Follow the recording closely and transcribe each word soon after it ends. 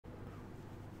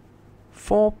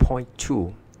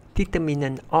4.2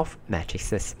 Determinant of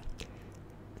matrices.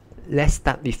 Let's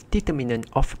start with determinant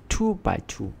of 2 by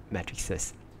 2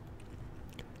 matrices.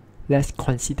 Let's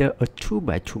consider a 2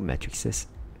 by 2 matrices.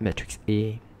 Matrix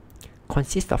A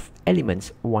consists of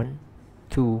elements 1,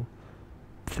 2,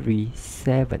 3,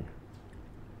 7.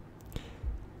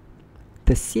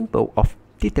 The symbol of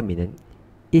determinant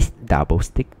is double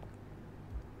stick.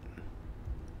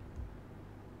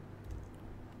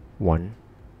 1,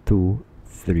 2,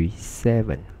 3,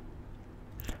 7.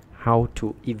 How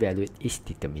to evaluate its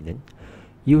determinant?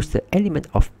 Use the element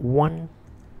of 1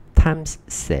 times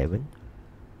 7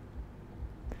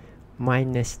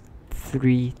 minus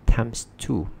 3 times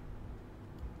 2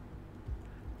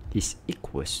 is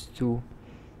equals to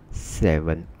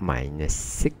 7 minus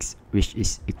 6, which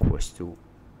is equals to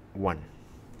 1.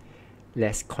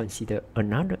 Let's consider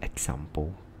another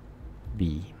example,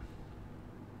 B.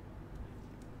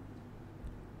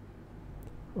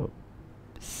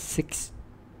 6,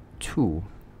 2,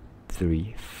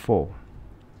 3, 4.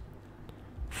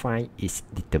 Find its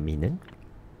determinant.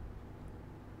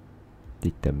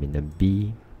 Determinant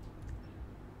B.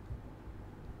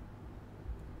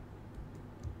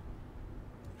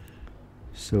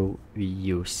 So we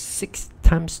use 6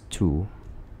 times 2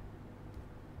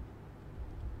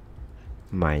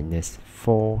 minus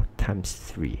 4 times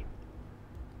 3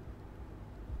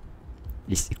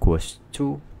 is equals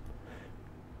to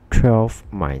 12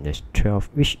 minus 12,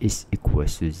 which is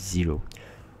equals to 0.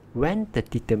 When the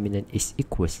determinant is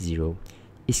equals to 0,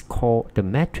 the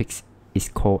matrix is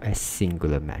called a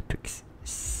singular matrix.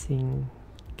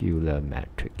 Singular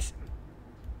matrix,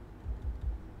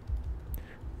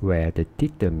 where the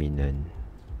determinant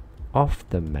of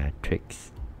the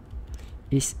matrix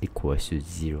is equals to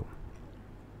 0.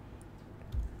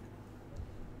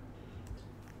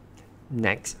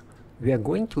 Next, we are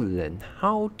going to learn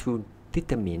how to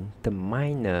determine the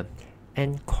minor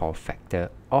and cofactor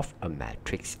of a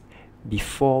matrix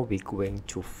before we're going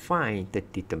to find the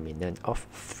determinant of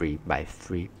 3 by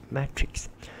 3 matrix.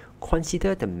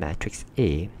 Consider the matrix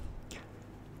A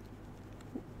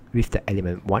with the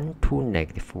element 1, 2,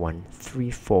 negative 1,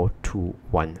 3, 4, 2,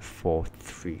 1, 4,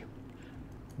 3.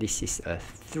 This is a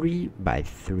 3 by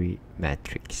 3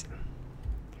 matrix.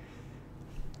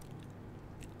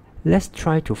 Let's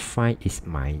try to find its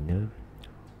minor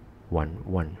 1,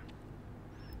 1.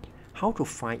 How to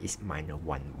find its minor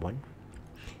 1, 1?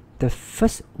 The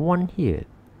first one here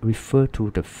refer to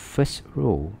the first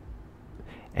row,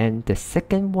 and the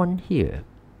second one here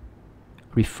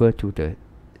refer to the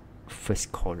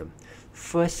first column.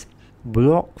 First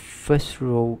block first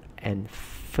row and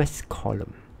first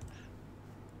column,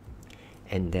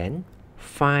 and then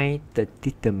find the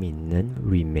determinant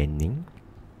remaining.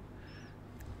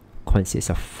 Consists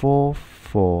of 4,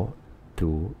 4,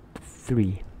 2,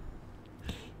 3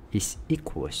 is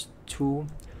equals to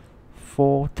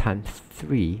 4 times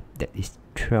 3, that is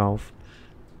 12,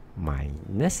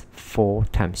 minus 4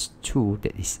 times 2,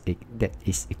 that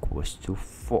is equals to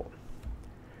 4.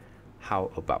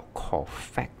 How about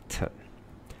cofactor?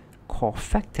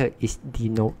 Cofactor is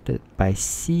denoted by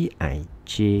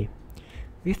Cij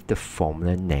with the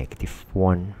formula negative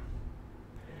 1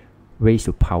 raised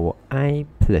to power I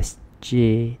plus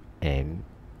j m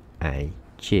I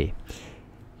j.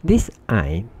 This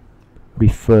I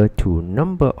refer to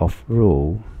number of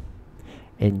row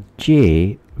and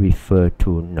j refer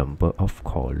to number of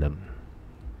column.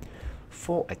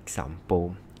 For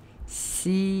example,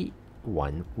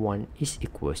 C11 is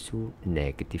equals to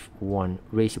negative 1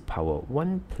 raised to power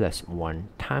 1 plus 1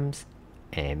 times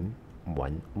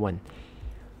M11,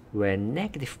 where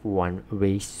negative 1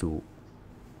 raised to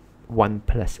 1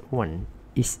 plus 1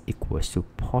 is equals to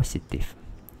positive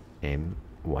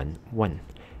M11.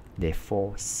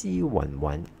 Therefore,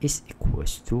 C11 is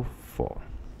equals to 4.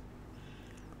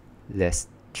 Let's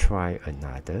try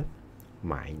another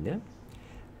minor.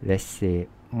 Let's say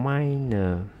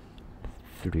minor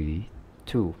 3,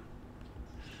 2.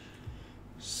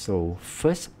 So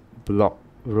first block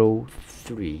row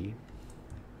 3,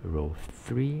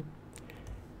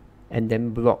 and then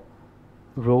block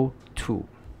row 2.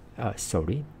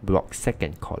 Block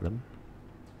second column.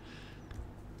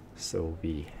 So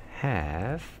we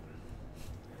have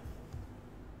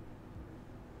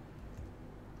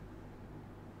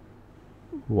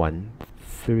 1,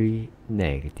 3,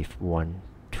 negative 1,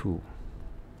 2.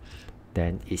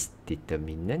 Then its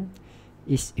determinant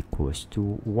is equals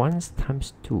to 1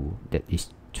 times 2, that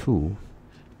is 2,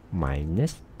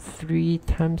 minus 3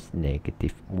 times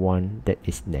negative 1, that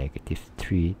is negative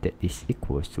 3, that is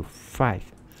equals to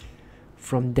 5.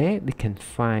 From there, we can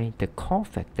find the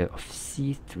cofactor of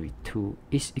C32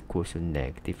 is equal to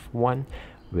 -1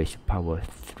 raised to power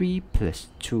 3 plus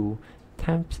 2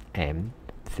 times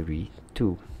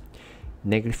M32.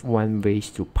 -1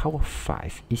 raised to power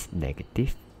 5 is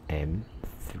negative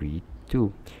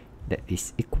M32. That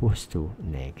is equals to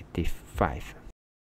 -5.